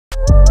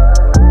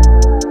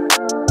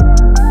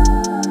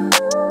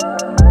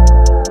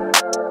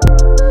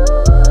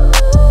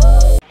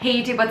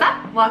Hey YouTube, what's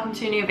up? Welcome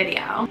to a new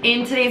video.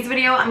 In today's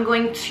video, I'm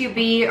going to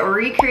be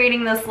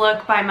recreating this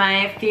look by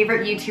my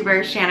favorite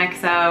YouTuber,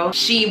 Shaaanxo.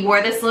 She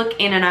wore this look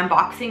in an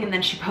unboxing and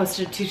then she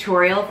posted a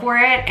tutorial for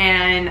it,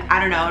 and I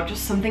don't know,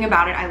 just something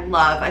about it I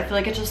love. I feel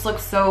like it just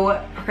looks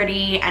so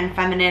pretty and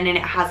feminine, and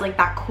it has like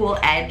that cool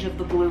edge of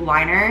the blue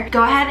liner.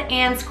 Go ahead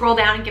and scroll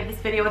down and give this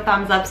video a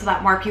thumbs up so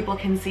that more people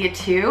can see it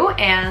too,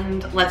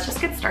 and let's just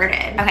get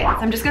started. Okay, so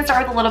I'm just gonna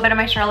start with a little bit of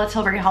my Charlotte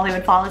Tilbury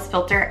Hollywood Flawless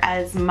Filter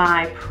as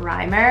my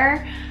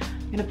primer.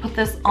 I'm gonna put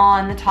this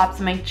on the tops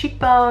of my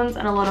cheekbones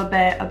and a little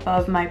bit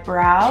above my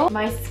brow.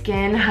 My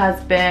skin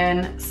has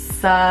been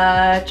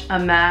such a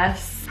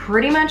mess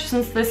pretty much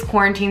since this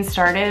quarantine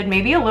started,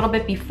 maybe a little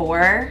bit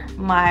before.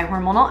 My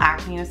hormonal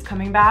acne is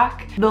coming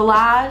back. The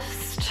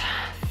last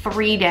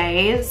 3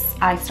 days,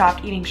 I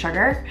stopped eating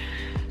sugar.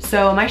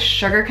 So my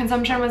sugar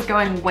consumption was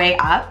going way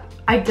up.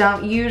 I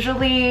don't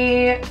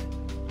usually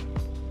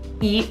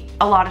eat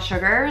a lot of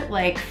sugar,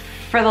 like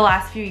for the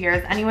last few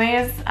years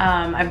anyways.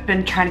 I've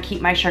been trying to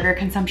keep my sugar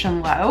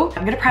consumption low.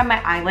 I'm gonna prime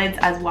my eyelids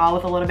as well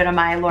with a little bit of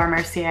my Laura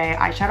Mercier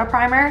eyeshadow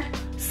primer.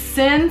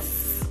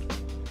 Since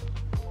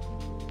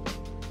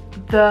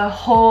the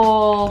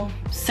whole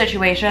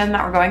situation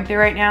that we're going through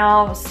right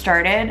now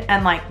started,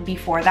 and like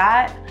before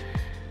that,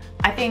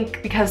 I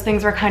think because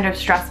things were kind of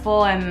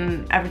stressful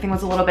and everything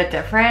was a little bit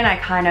different, I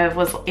kind of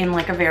was in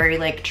like a very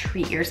like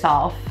treat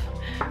yourself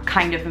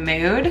kind of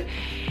mood.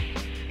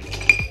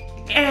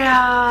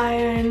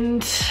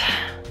 And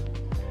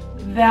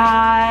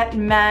that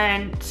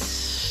meant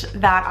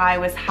that I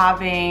was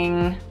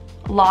having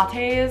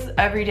lattes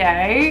every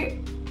day,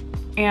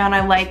 and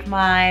I like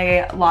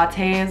my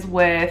lattes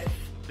with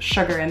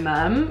sugar in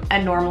them,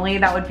 and normally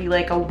that would be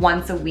like a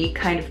once a week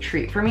kind of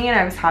treat for me, and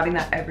I was having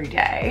that every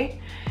day.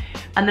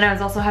 And then I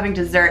was also having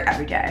dessert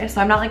every day.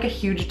 So I'm not like a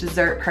huge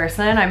dessert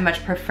person. I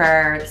much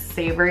prefer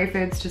savory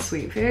foods to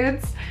sweet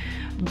foods,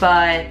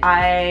 but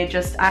I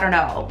don't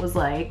know, was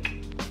like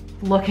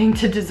looking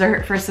to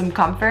dessert for some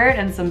comfort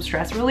and some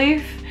stress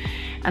relief.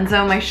 And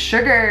so my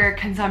sugar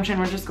consumption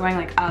was just going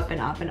like up and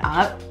up and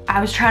up.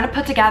 I was trying to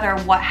put together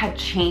what had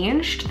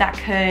changed that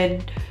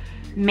could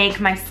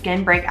make my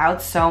skin break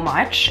out so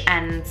much.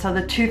 And so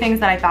the two things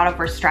that I thought of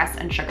were stress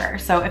and sugar.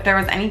 So if there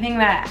was anything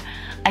that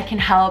I can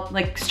help,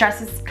 like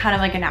stress is kind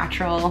of like a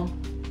natural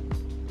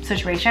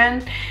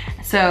situation.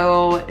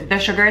 So the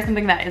sugar is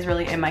something that is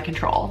really in my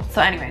control.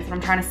 So anyways, what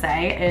I'm trying to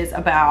say is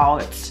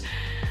about,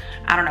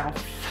 I don't know,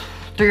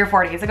 3 or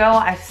 4 days ago,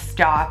 I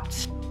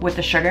stopped with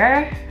the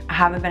sugar. I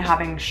haven't been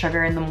having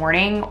sugar in the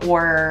morning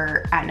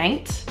or at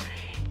night,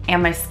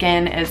 and my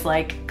skin is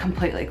like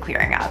completely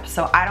clearing up.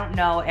 So I don't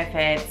know if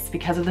it's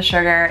because of the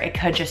sugar. It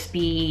could just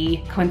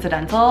be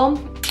coincidental,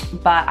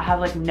 but I have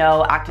like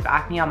no active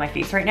acne on my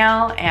face right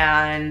now,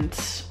 and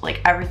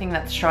like everything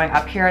that's showing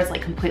up here is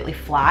like completely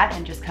flat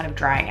and just kind of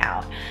drying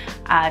out.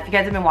 If you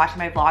guys have been watching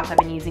my vlogs, I've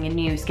been using a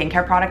new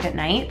skincare product at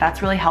night.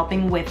 That's really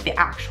helping with the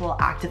actual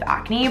active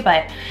acne,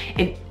 but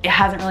it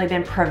hasn't really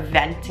been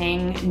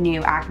preventing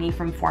new acne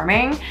from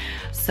forming.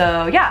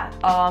 So yeah,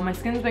 my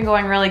skin's been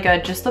going really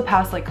good just the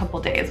past like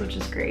couple days, which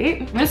is great.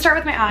 I'm gonna start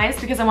with my eyes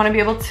because I wanna be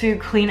able to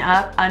clean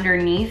up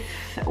underneath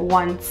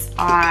once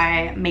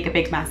I make a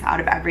big mess out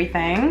of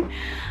everything.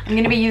 I'm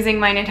gonna be using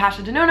my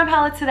Natasha Denona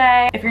palette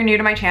today. If you're new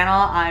to my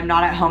channel, I'm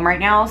not at home right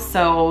now,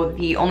 so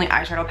the only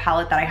eyeshadow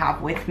palette that I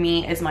have with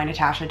me is my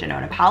Natasha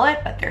Denona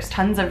palette, but there's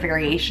tons of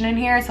variation in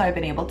here, so I've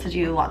been able to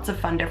do lots of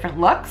fun different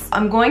looks.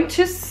 I'm going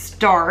to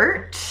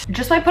start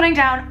just by putting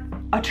down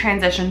a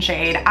transition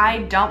shade. I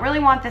don't really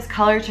want this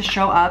color to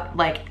show up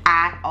like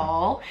at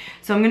all,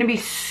 so I'm gonna be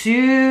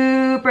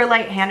super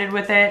light-handed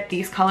with it.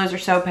 These colors are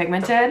so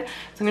pigmented,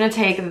 so I'm gonna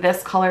take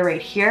this color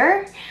right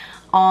here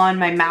on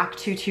my MAC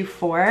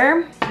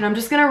 224, and I'm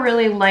just gonna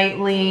really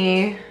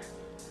lightly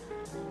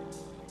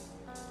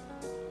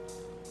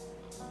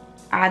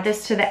add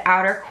this to the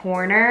outer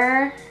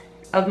corner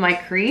of my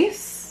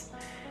crease,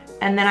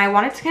 and then I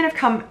want it to kind of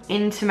come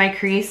into my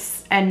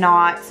crease and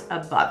not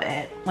above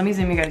it. Let me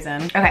zoom you guys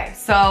in. Okay,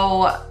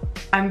 so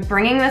I'm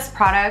bringing this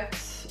product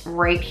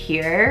right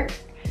here,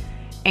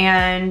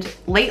 and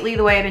lately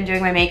the way I've been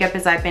doing my makeup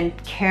is I've been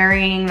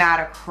carrying that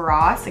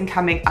across and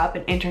coming up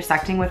and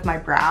intersecting with my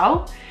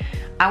brow.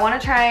 I wanna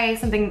try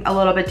something a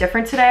little bit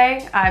different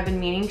today. I've been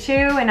meaning to,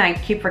 and I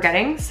keep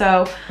forgetting.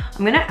 So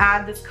I'm gonna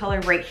add this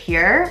color right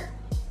here.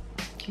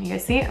 Can you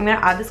guys see? I'm gonna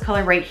add this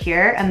color right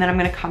here, and then I'm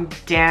gonna come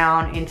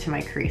down into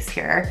my crease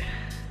here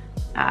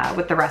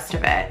with the rest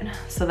of it,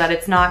 so that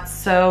it's not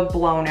so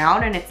blown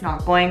out and it's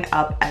not going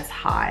up as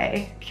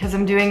high. Because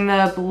I'm doing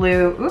the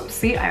blue, oops,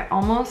 see, I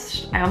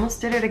almost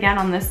did it again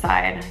on this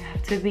side. I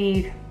have to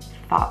be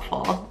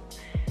thoughtful.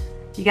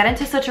 You get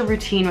into such a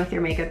routine with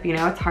your makeup, you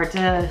know, it's hard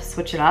to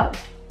switch it up,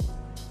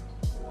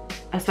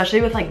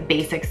 especially with like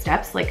basic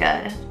steps like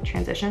a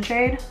transition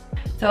shade.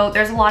 So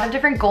there's a lot of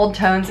different gold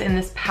tones in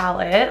this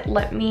palette.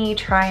 Let me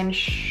try and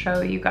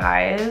show you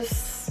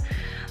guys.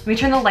 Let me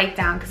turn the light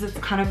down because it's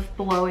kind of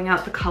blowing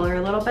out the color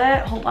a little bit.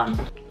 Hold on,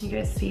 can you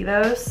guys see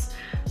those?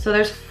 So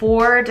there's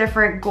 4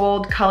 different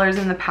gold colors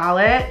in the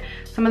palette.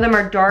 Some of them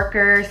are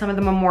darker, some of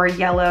them are more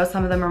yellow,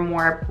 some of them are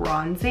more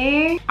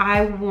bronzy.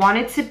 I want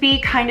it to be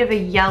kind of a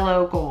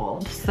yellow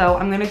gold. So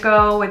I'm gonna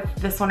go with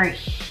this one right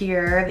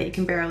here that you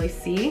can barely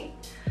see.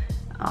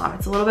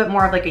 It's a little bit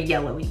more of like a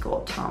yellowy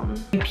gold tone.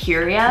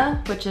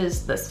 Imperia, which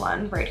is this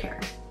one right here.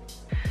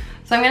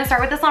 So I'm gonna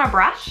start with this on a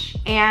brush,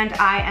 and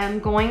I am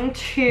going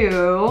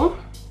to,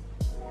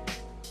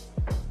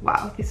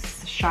 wow,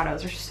 these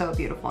shadows are so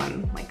beautiful.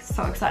 I'm like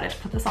so excited to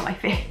put this on my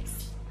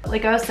face.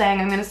 Like I was saying,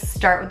 I'm gonna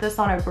start with this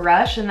on a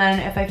brush, and then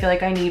if I feel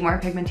like I need more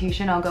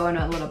pigmentation, I'll go in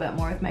a little bit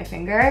more with my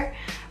finger.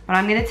 But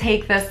I'm gonna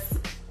take this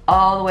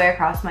all the way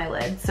across my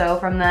lid. So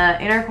from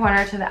the inner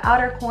corner to the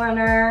outer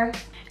corner.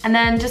 And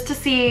then just to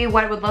see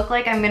what it would look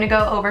like, I'm gonna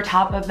go over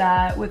top of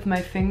that with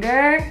my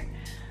finger.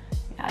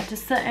 Yeah,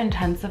 just to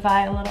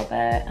intensify a little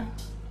bit.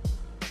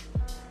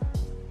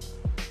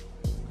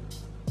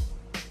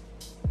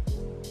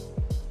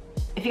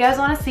 If you guys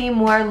want to see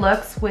more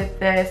looks with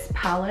this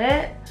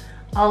palette,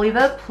 I'll leave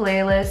a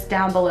playlist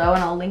down below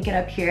and I'll link it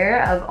up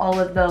here of all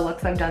of the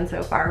looks I've done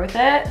so far with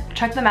it.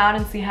 Check them out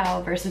and see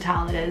how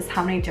versatile it is,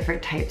 how many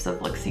different types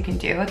of looks you can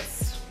do.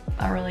 It's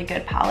a really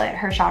good palette.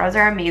 Her shadows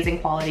are amazing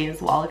quality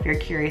as well if you're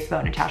curious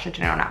about Natasha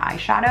Denona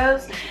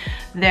eyeshadows.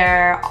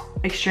 They're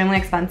extremely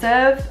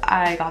expensive.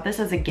 I got this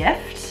as a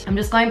gift. I'm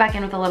just going back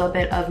in with a little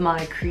bit of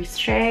my crease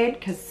shade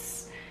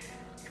because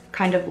I've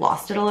kind of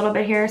lost it a little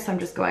bit here, so I'm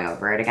just going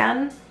over it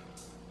again.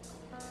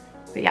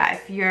 But yeah,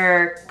 if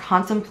you're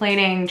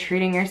contemplating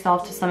treating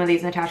yourself to some of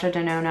these Natasha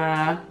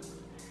Denona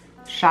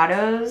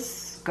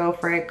shadows, go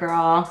for it,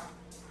 girl.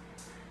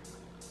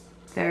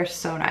 They're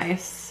so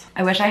nice.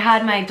 I wish I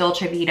had my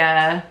Dolce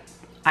Vita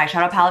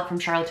eyeshadow palette from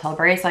Charlotte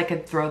Tilbury so I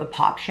could throw the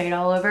pop shade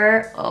all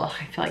over. Oh,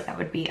 I feel like that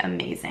would be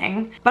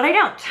amazing. But I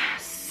don't.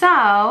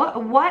 So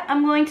what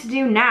I'm going to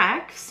do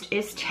next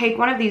is take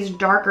one of these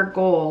darker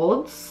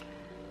golds.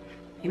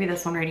 Maybe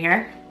this one right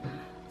here.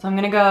 So I'm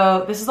gonna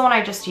go, this is the one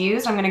I just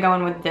used. I'm gonna go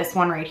in with this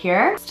one right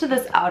here. To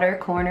this outer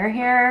corner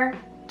here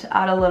to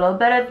add a little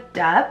bit of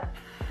depth.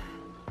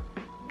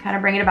 Kind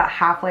of bring it about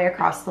halfway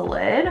across the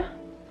lid.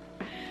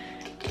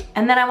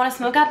 And then I wanna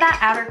smoke out that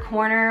outer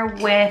corner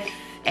with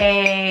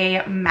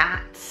a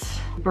matte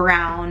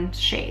brown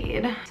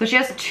shade. So she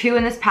has 2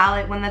 in this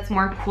palette, one that's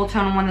more cool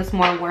tone and one that's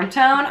more warm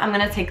tone. I'm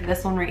gonna take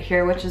this one right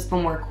here, which is the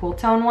more cool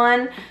tone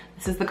one.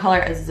 This is the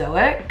color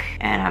Azoic.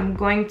 And I'm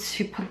going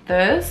to put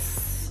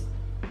this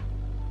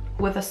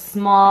with a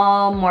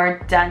small,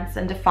 more dense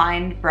and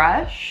defined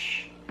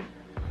brush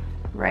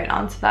right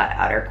onto that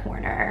outer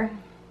corner.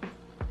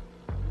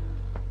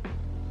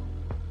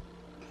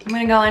 I'm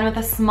gonna go in with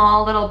a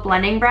small little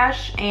blending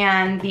brush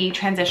and the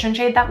transition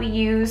shade that we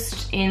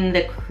used in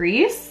the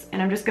crease,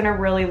 and I'm just gonna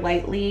really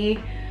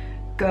lightly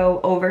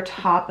go over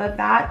top of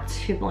that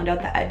to blend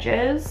out the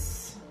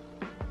edges.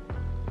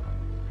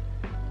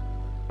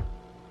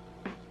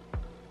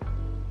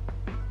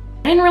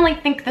 I didn't really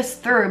think this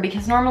through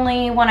because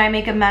normally when I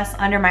make a mess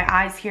under my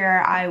eyes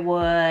here, I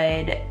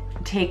would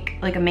take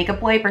like a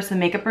makeup wipe or some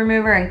makeup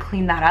remover and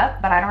clean that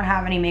up, but I don't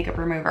have any makeup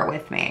remover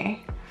with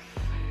me.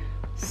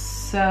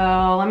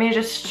 So let me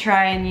just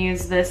try and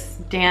use this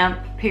damp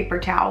paper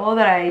towel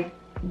that I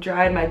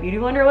dried my beauty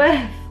blender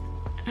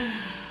with.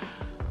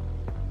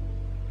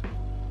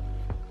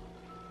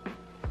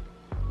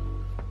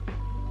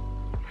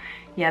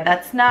 Yeah,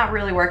 that's not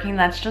really working.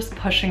 That's just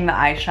pushing the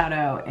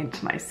eyeshadow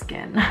into my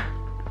skin.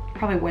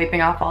 Probably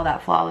wiping off all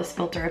that flawless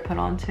filter I put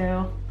on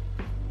too.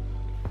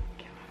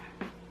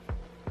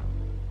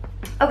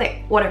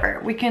 Okay, whatever.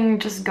 We can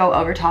just go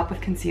over top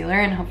with concealer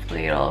and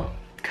hopefully it'll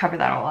cover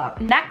that all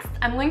up. Next,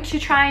 I'm going to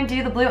try and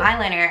do the blue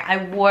eyeliner.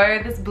 I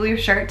wore this blue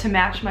shirt to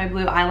match my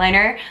blue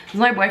eyeliner. This is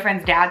my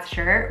boyfriend's dad's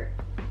shirt.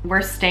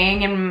 We're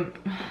staying in,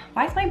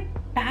 why is my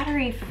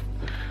battery,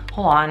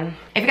 hold on.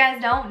 If you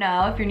guys don't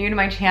know, if you're new to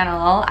my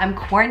channel, I'm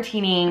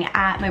quarantining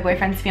at my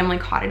boyfriend's family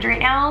cottage right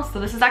now. So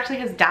this is actually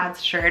his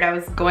dad's shirt. I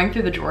was going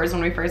through the drawers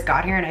when we first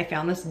got here and I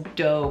found this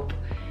dope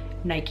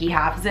Nike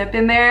half zip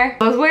in there.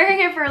 I was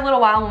wearing it for a little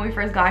while when we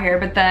first got here,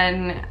 but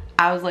then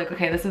I was like,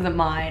 okay, this isn't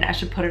mine. I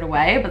should put it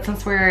away. But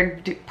since we're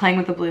playing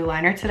with the blue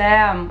liner today,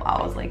 I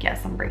was like,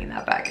 yes, I'm bringing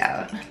that back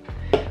out.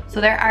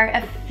 So there are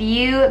a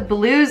few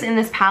blues in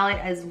this palette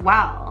as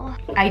well.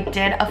 I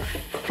did a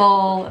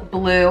full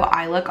blue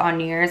eye look on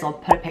New Year's. I'll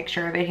put a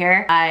picture of it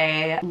here.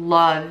 I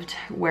loved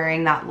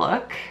wearing that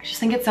look. I just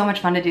think it's so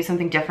much fun to do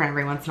something different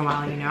every once in a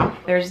while, you know?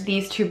 There's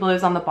these 2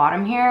 blues on the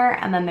bottom here,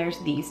 and then there's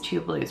these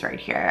 2 blues right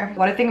here.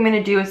 What I think I'm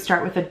gonna do is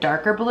start with a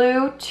darker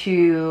blue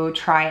to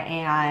try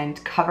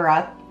and cover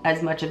up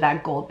as much of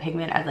that gold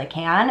pigment as I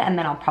can, and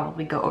then I'll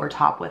probably go over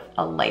top with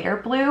a lighter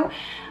blue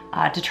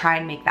to try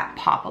and make that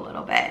pop a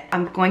little bit.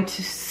 I'm going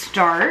to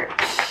start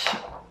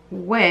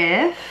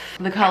with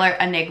the color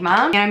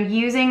Enigma, and I'm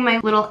using my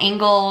little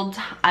angled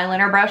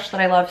eyeliner brush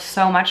that I love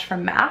so much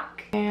from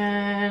MAC,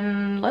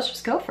 and let's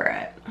just go for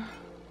it.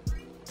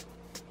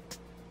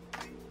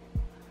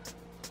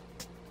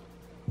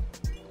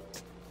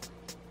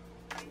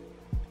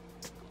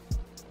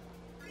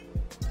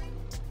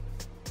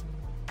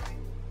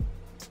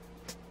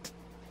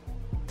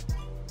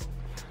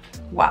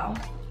 Wow.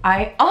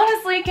 I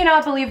honestly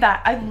cannot believe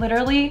that. I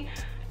literally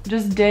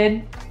just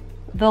did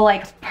the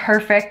like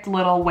perfect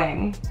little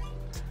wing.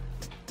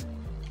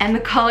 And the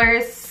color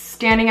is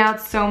standing out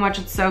so much,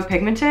 it's so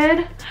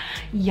pigmented.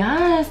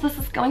 Yes, this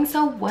is going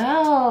so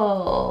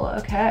well.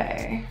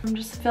 Okay, I'm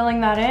just filling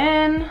that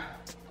in.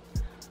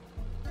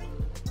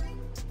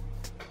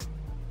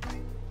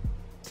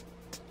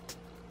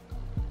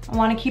 I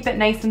want to keep it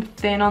nice and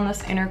thin on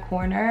this inner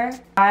corner.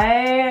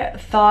 I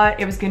thought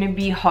it was going to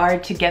be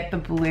hard to get the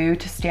blue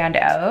to stand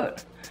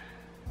out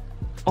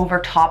over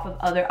top of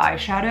other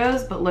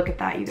eyeshadows, but look at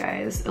that, you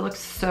guys. It looks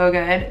so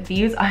good.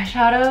 These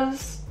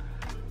eyeshadows,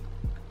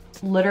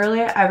 literally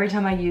every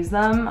time I use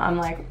them, I'm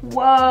like,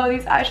 whoa,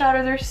 these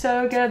eyeshadows are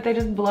so good. They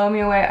just blow me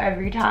away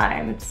every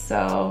time. It's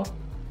so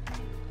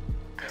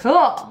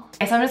cool.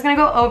 Okay, so I'm just gonna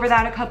go over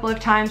that a couple of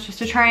times just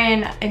to try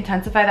and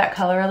intensify that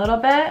color a little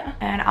bit,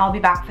 and I'll be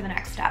back for the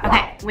next step.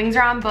 Okay, wings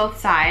are on both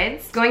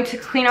sides. Going to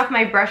clean off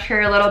my brush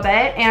here a little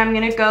bit, and I'm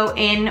gonna go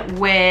in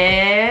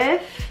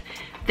with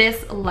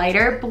this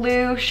lighter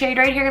blue shade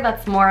right here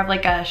that's more of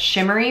like a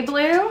shimmery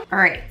blue. All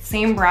right,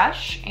 same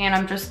brush, and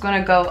I'm just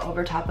gonna go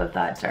over top of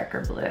that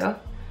darker blue.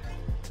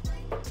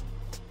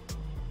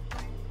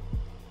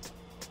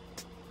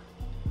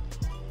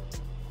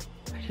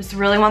 I just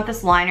really want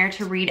this liner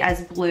to read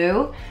as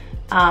blue.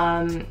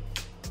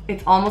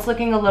 It's almost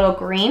looking a little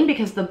green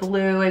because the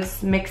blue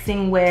is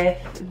mixing with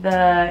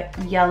the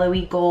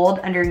yellowy gold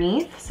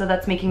underneath, so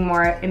that's making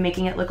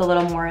it look a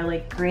little more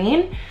like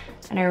green.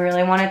 And I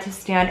really want it to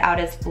stand out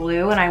as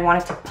blue, and I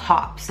want it to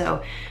pop.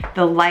 So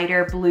the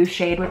lighter blue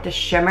shade with the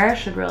shimmer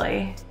should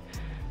really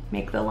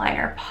make the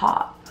liner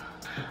pop.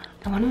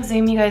 I want to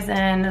zoom you guys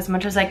in as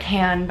much as I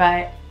can,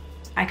 but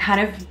I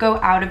kind of go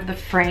out of the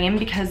frame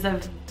because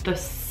of the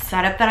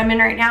setup that I'm in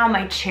right now.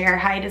 My chair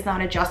height is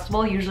not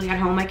adjustable. Usually at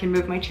home I can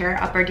move my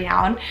chair up or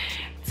down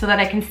so that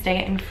I can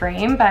stay in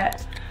frame,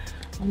 but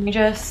let me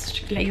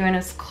just get you in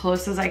as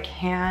close as I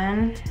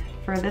can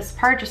for this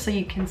part just so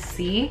you can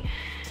see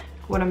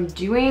what I'm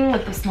doing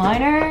with this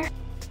liner.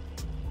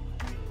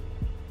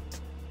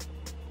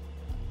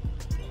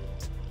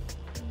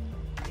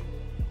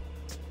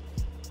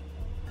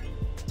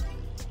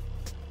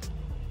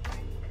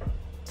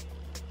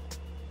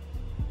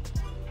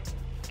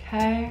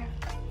 Okay,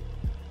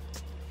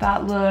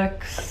 that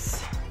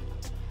looks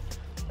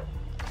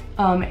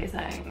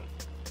amazing.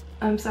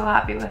 I'm so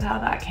happy with how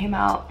that came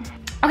out.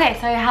 Okay,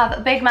 so I have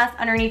a big mess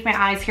underneath my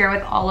eyes here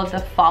with all of the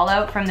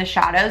fallout from the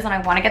shadows, and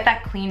I want to get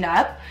that cleaned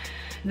up.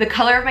 The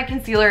color of my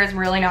concealer is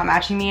really not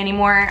matching me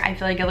anymore. I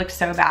feel like it looks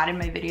so bad in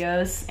my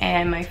videos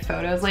and my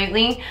photos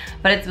lately,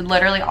 but it's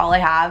literally all I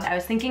have. I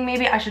was thinking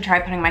maybe I should try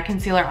putting my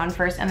concealer on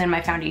first and then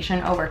my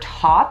foundation over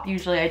top.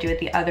 Usually I do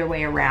it the other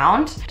way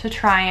around to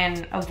try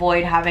and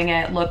avoid having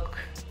it look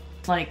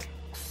like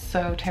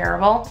so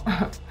terrible.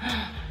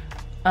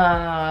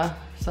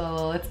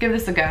 So let's give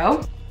this a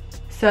go.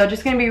 So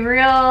just gonna be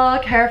real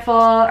careful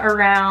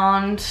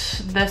around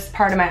this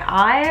part of my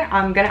eye.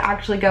 I'm gonna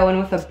actually go in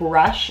with a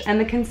brush and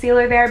the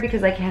concealer there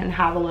because I can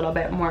have a little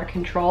bit more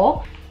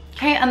control.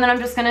 Okay, and then I'm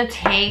just gonna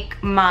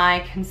take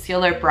my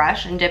concealer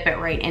brush and dip it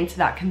right into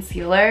that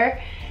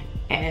concealer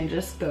and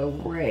just go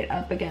right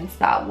up against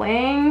that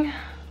wing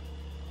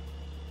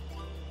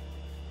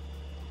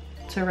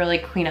to really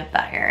clean up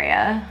that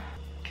area.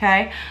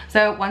 Okay,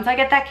 so once I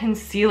get that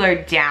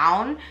concealer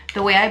down,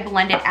 the way I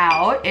blend it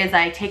out is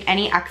I take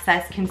any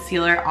excess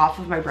concealer off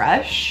of my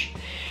brush,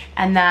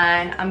 and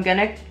then I'm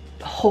gonna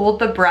hold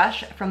the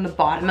brush from the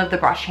bottom of the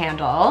brush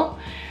handle.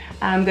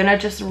 And I'm gonna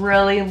just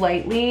really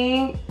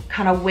lightly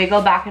kind of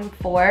wiggle back and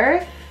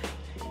forth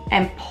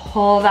and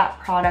pull that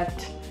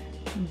product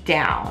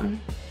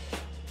down.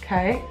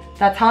 Okay,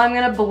 that's how I'm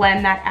gonna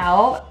blend that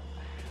out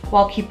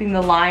while keeping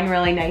the line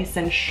really nice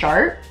and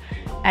sharp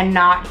and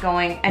not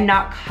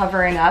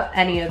covering up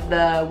any of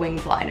the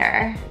winged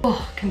liner.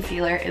 Oh,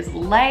 concealer is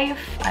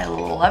life. I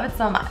love it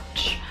so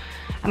much.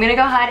 I'm gonna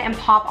go ahead and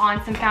pop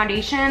on some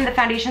foundation. The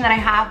foundation that I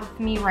have with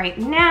me right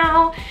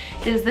now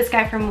is this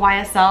guy from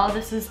YSL.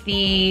 This is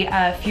the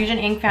Fusion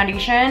Ink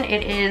foundation.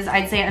 It is,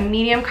 I'd say, a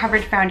medium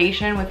coverage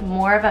foundation with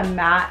more of a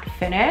matte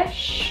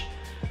finish.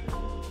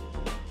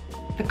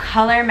 The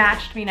color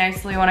matched me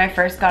nicely when I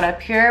first got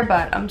up here,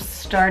 but I'm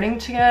starting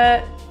to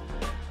get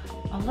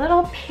a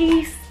little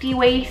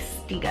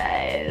pasty-wasty,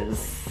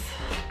 guys.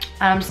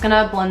 I'm just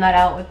gonna blend that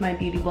out with my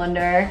beauty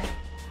blender.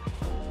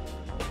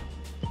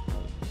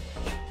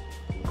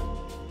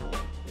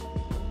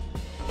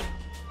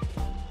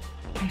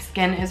 My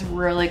skin is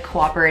really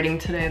cooperating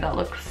today. That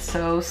looks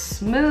so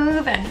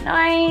smooth and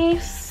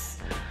nice.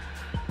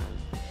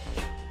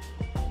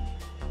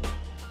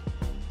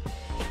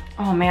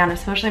 Oh man,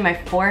 especially my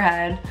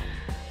forehead.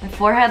 My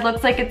forehead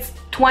looks like it's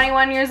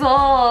 21 years old.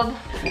 All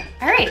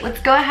right, let's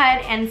go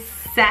ahead and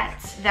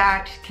set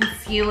that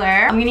concealer.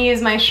 I'm gonna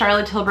use my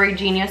Charlotte Tilbury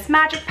Genius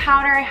Magic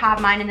Powder. I have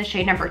mine in the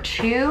shade number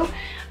 2.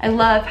 I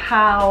love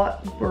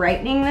how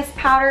brightening this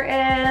powder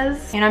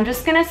is. And I'm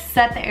just gonna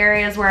set the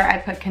areas where I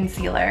put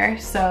concealer.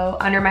 So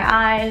under my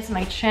eyes,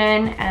 my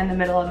chin, and the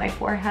middle of my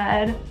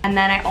forehead. And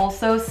then I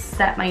also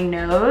set my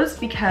nose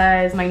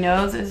because my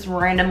nose is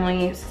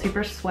randomly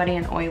super sweaty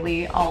and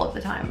oily all of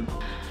the time.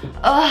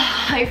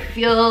 Oh, I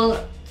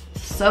feel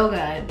so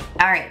good.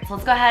 All right, so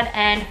let's go ahead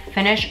and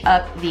finish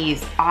up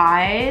these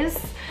eyes.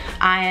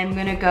 I am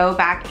gonna go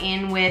back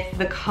in with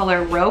the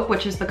color Rope,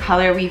 which is the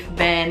color we've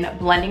been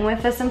blending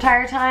with this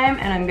entire time,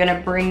 and I'm gonna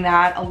bring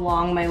that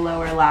along my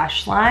lower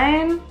lash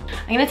line.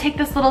 I'm gonna take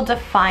this little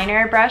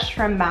definer brush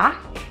from MAC.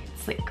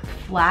 It's like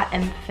flat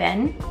and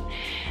thin.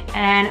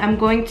 And I'm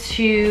going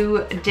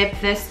to dip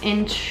this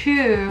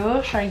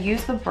into, should I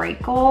use the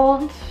bright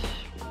gold?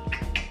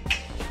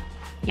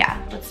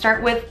 Yeah, let's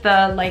start with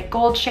the light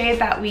gold shade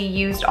that we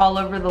used all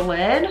over the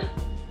lid.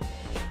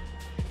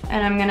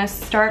 And I'm gonna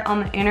start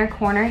on the inner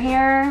corner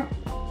here.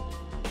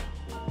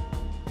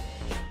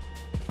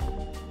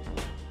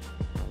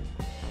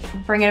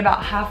 Bring it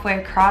about halfway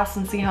across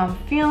and see how I'm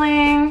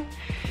feeling.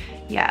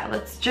 Yeah,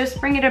 let's just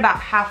bring it about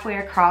halfway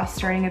across,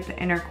 starting at the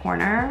inner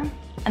corner.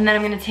 And then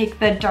I'm gonna take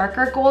the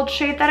darker gold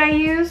shade that I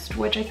used,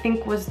 which I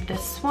think was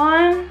this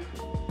one,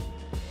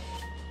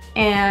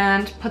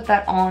 and put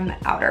that on the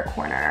outer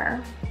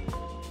corner.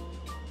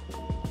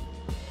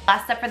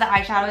 Last step for the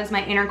eyeshadow is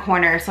my inner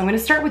corner. So I'm gonna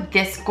start with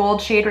this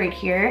gold shade right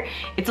here.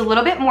 It's a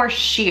little bit more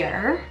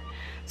sheer.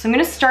 So I'm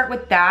gonna start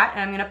with that,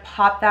 and I'm gonna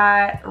pop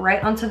that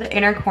right onto the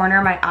inner corner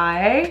of my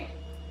eye.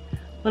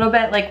 A little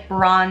bit like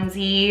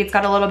bronzy. It's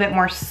got a little bit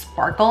more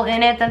sparkle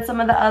in it than some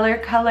of the other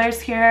colors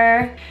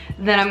here.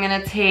 Then I'm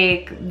gonna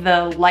take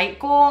the light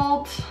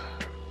gold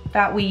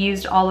that we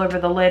used all over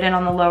the lid and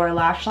on the lower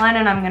lash line,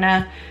 and I'm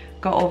gonna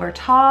go over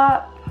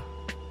top.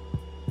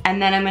 And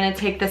then I'm gonna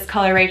take this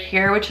color right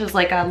here, which is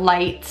like a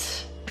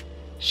light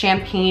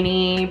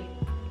champagne-y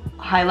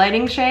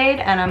highlighting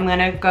shade, and I'm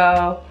gonna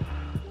go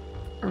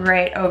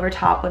right over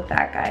top with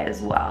that guy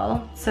as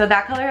well. So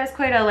that color has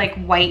quite a like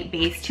white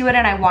base to it,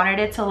 and I wanted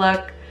it to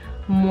look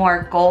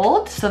more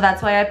gold, so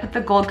that's why I put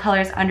the gold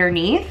colors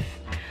underneath.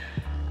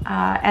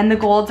 And the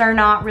golds are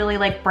not really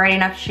like bright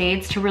enough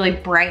shades to really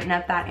brighten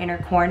up that inner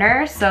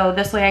corner. So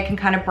this way I can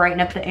kind of brighten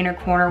up the inner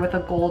corner with a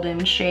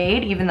golden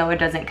shade, even though it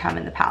doesn't come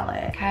in the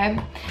palette, okay?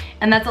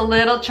 And that's a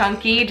little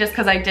chunky just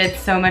because I did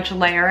so much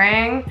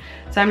layering.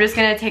 So I'm just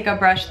gonna take a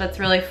brush that's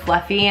really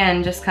fluffy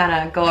and just kind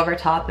of go over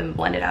top and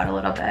blend it out a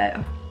little bit.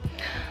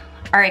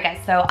 All right guys,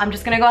 so I'm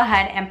just gonna go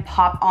ahead and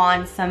pop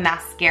on some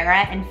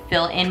mascara and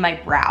fill in my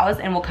brows,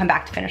 and we'll come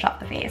back to finish off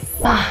the face.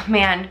 Oh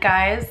man,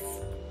 guys.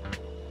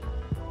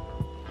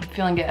 I'm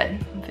feeling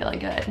good, I'm feeling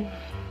good.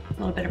 A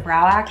little bit of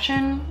brow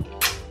action.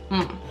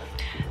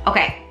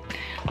 Okay,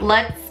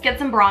 let's get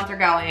some bronzer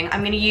going.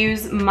 I'm gonna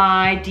use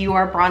my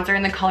Dior bronzer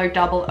in the color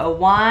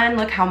 001.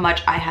 Look how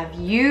much I have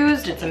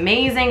used. It's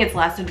amazing, it's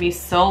lasted me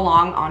so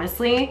long,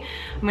 honestly.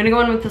 I'm gonna go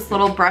in with this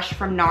little brush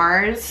from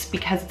NARS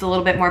because it's a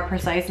little bit more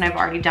precise, and I've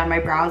already done my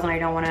brows and I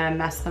don't wanna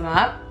mess them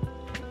up.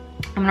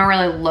 I'm gonna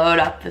really load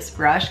up this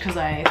brush because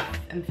I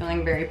am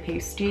feeling very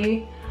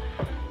pasty.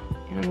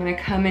 And I'm gonna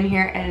come in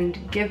here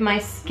and give my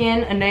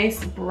skin a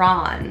nice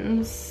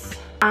bronze.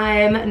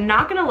 I'm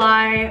not gonna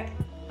lie,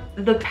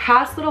 the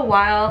past little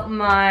while,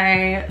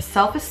 my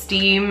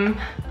self-esteem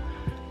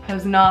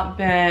has not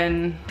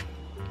been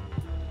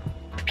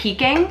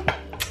peaking.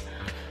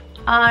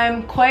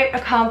 I'm quite a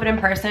confident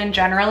person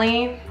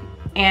generally,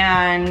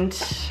 and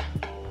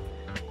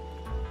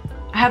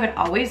I haven't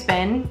always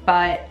been,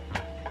 but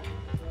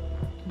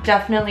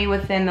definitely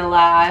within the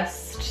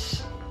last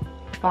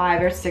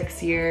 5 or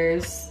 6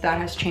 years, that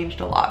has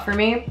changed a lot for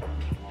me.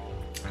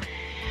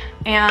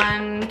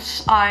 And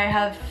I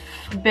have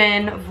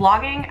been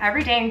vlogging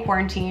every day in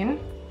quarantine.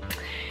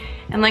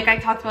 And like I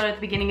talked about at the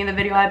beginning of the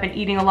video, I've been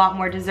eating a lot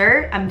more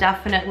dessert. I'm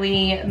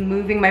definitely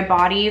moving my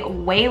body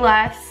way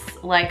less.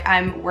 Like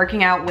I'm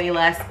working out way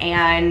less,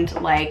 and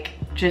like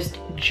just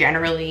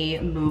generally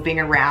moving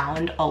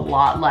around a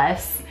lot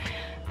less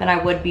than I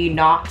would be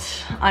not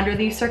under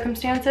these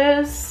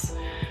circumstances.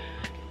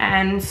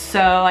 And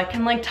so I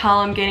can like tell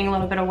I'm gaining a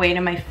little bit of weight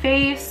in my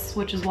face,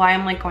 which is why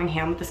I'm like going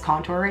ham with this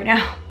contour right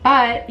now.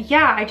 But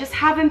yeah, I just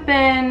haven't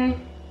been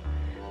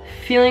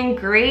feeling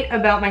great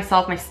about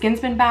myself. My skin's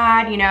been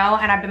bad, you know,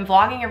 and I've been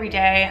vlogging every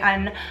day,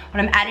 and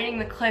when I'm editing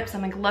the clips,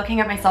 I'm like looking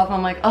at myself and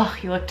I'm like, oh,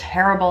 you look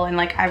terrible in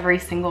like every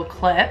single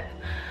clip.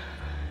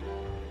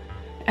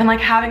 And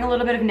like having a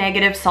little bit of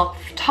negative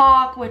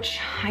self-talk, which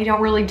I don't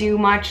really do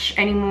much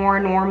anymore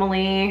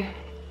normally.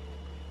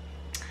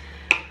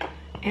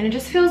 And it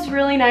just feels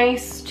really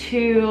nice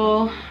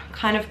to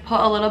kind of put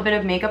a little bit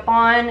of makeup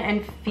on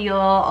and feel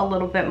a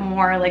little bit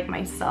more like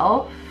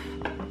myself.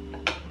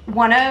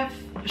 One of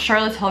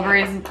Charlotte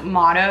Tilbury's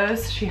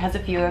mottos, she has a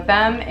few of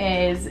them,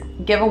 is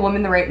give a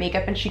woman the right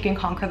makeup and she can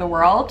conquer the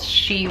world.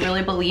 She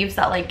really believes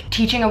that like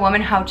teaching a woman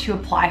how to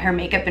apply her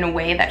makeup in a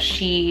way that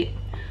she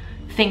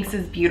thinks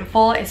is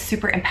beautiful is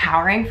super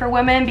empowering for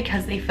women,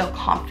 because they feel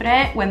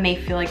confident when they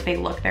feel like they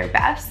look their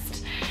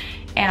best.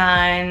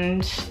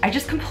 And I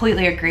just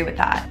completely agree with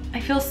that. I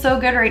feel so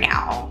good right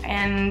now,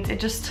 and it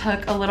just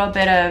took a little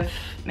bit of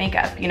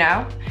makeup, you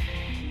know?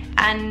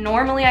 And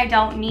normally I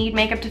don't need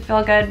makeup to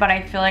feel good, but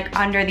I feel like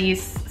under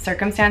these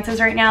circumstances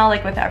right now,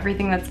 like with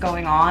everything that's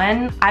going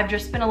on, I've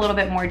just been a little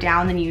bit more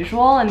down than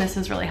usual, and this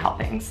is really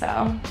helping,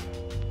 so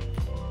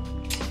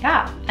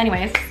yeah.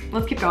 Anyways,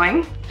 let's keep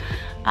going.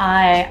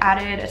 I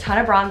added a ton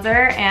of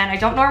bronzer, and I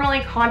don't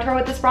normally contour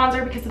with this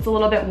bronzer because it's a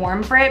little bit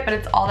warm for it, but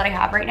it's all that I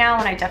have right now,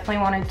 and I definitely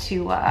wanted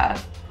to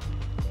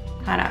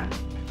kind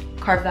of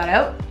carve that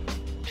out,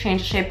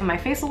 change the shape of my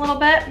face a little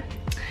bit.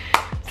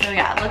 So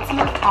yeah, let's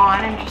move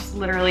on. I'm just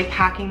literally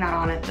packing that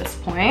on at this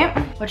point.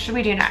 What should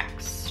we do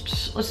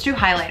next? Let's do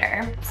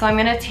highlighter. So I'm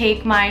gonna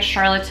take my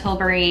Charlotte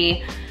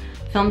Tilbury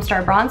Film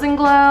Star Bronze and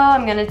Glow.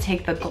 I'm gonna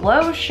take the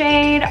Glow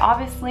shade,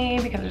 obviously,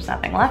 because there's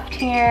nothing left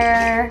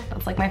here.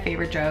 That's like my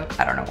favorite joke.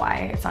 I don't know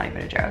why, it's not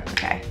even a joke,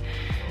 okay.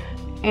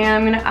 And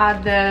I'm gonna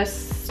add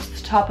this to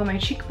the top of my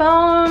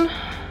cheekbone.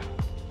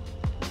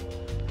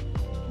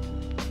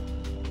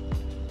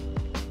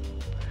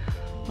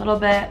 A little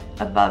bit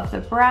above the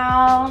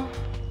brow.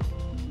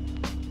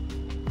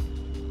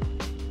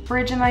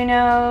 Bridge of my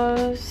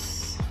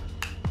nose,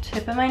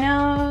 tip of my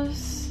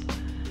nose,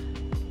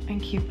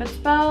 and Cupid's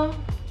bow.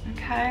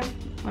 Okay,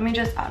 let me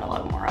just add a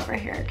little more over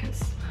here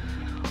because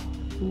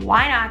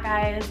why not,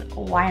 guys?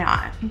 Why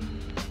not?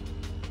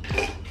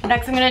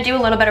 Next, I'm gonna do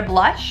a little bit of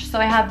blush. So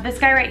I have this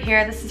guy right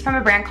here. This is from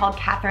a brand called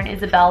Catherine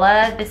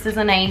Isabella. This is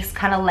a nice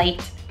kind of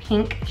light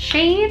pink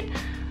shade.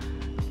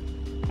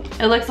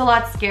 It looks a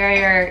lot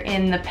scarier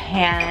in the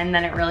pan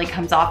than it really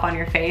comes off on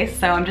your face.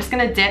 So I'm just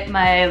gonna dip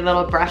my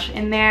little brush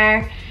in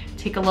there,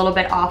 take a little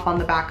bit off on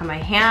the back of my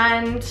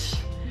hand,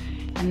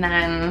 and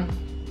then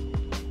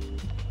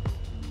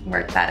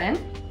work that in.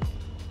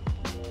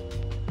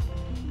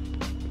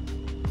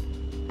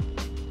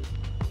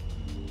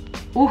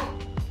 Ooh.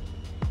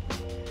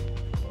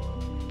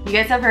 You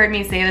guys have heard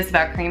me say this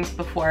about creams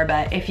before,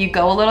 but if you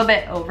go a little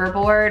bit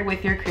overboard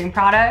with your cream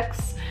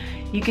products,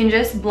 you can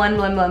just blend,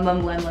 blend, blend,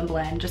 blend, blend, blend,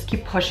 blend. Just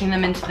keep pushing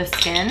them into the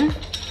skin,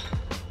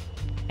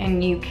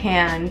 and you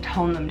can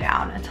tone them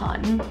down a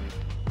ton.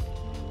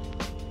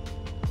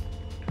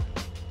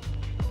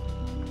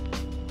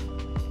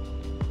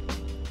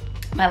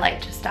 My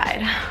light just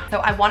died. So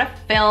I wanna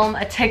film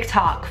a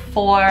TikTok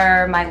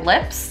for my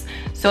lips.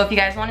 So if you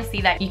guys wanna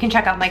see that, you can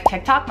check out my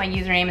TikTok. My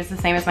username is the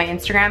same as my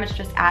Instagram. It's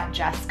just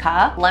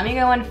 @Jessica. Let me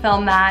go and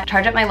film that,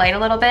 charge up my light a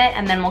little bit,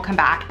 and then we'll come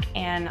back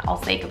and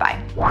I'll say goodbye.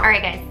 All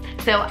right, guys.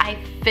 So I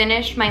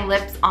finished my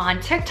lips on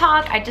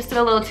TikTok. I just did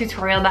a little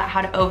tutorial about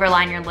how to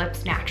overline your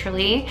lips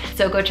naturally.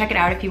 So go check it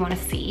out if you wanna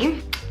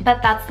see.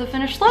 But that's the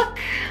finished look.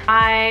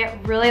 I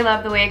really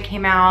love the way it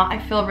came out. I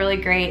feel really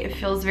great. It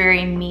feels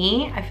very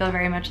me. I feel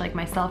very much like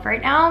myself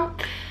right now.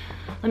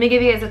 Let me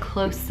give you guys a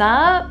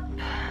close-up.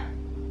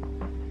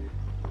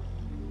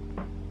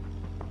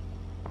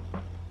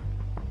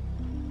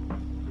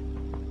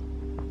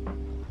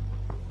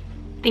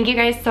 Thank you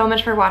guys so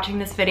much for watching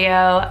this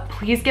video.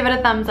 Please give it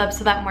a thumbs up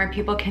so that more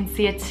people can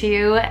see it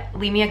too.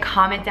 Leave me a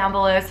comment down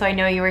below so I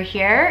know you were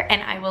here,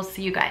 and I will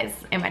see you guys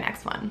in my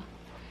next one.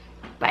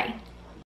 Bye.